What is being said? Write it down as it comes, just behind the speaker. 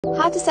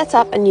How to set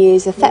up and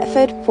use the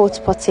Thetford Porta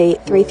Potti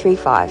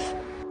 335.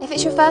 If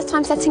it's your first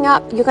time setting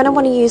up, you're going to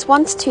want to use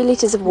 1 to 2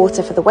 litres of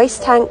water for the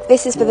waste tank.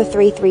 This is for the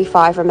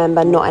 335,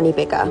 remember, not any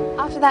bigger.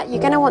 After that, you're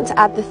going to want to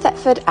add the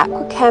Thetford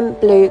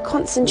Aquachem Blue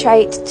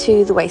concentrate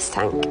to the waste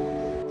tank.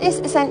 This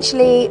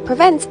essentially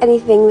prevents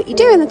anything that you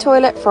do in the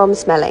toilet from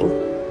smelling.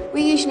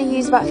 We usually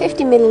use about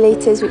 50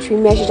 millilitres, which we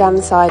measure down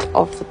the side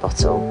of the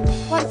bottle.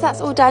 Once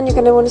that's all done, you're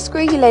going to want to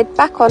screw your lid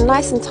back on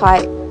nice and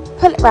tight,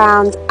 pull it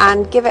round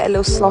and give it a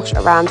little slosh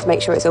around to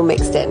make sure it's all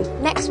mixed in.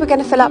 Next, we're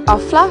going to fill up our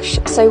flush,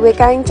 so we're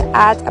going to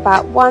add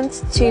about 1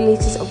 to 2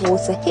 litres of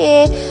water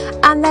here,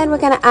 and then we're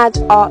going to add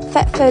our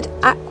Thetford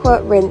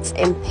Aqua Rinse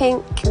in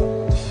pink.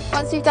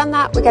 Once we've done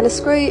that, we're going to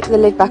screw the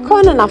lid back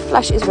on and our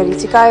flush is ready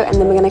to go, and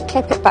then we're going to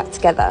clip it back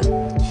together.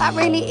 That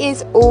really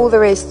is all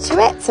there is to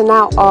it. So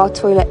now our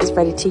toilet is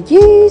ready to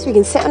use. We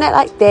can sit on it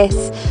like this.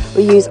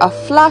 We use our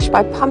flush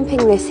by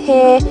pumping this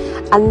here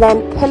and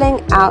then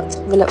pulling out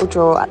the little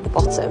drawer at the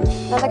bottom.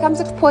 Now there comes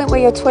a point where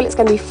your toilet's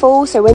going to be full, so when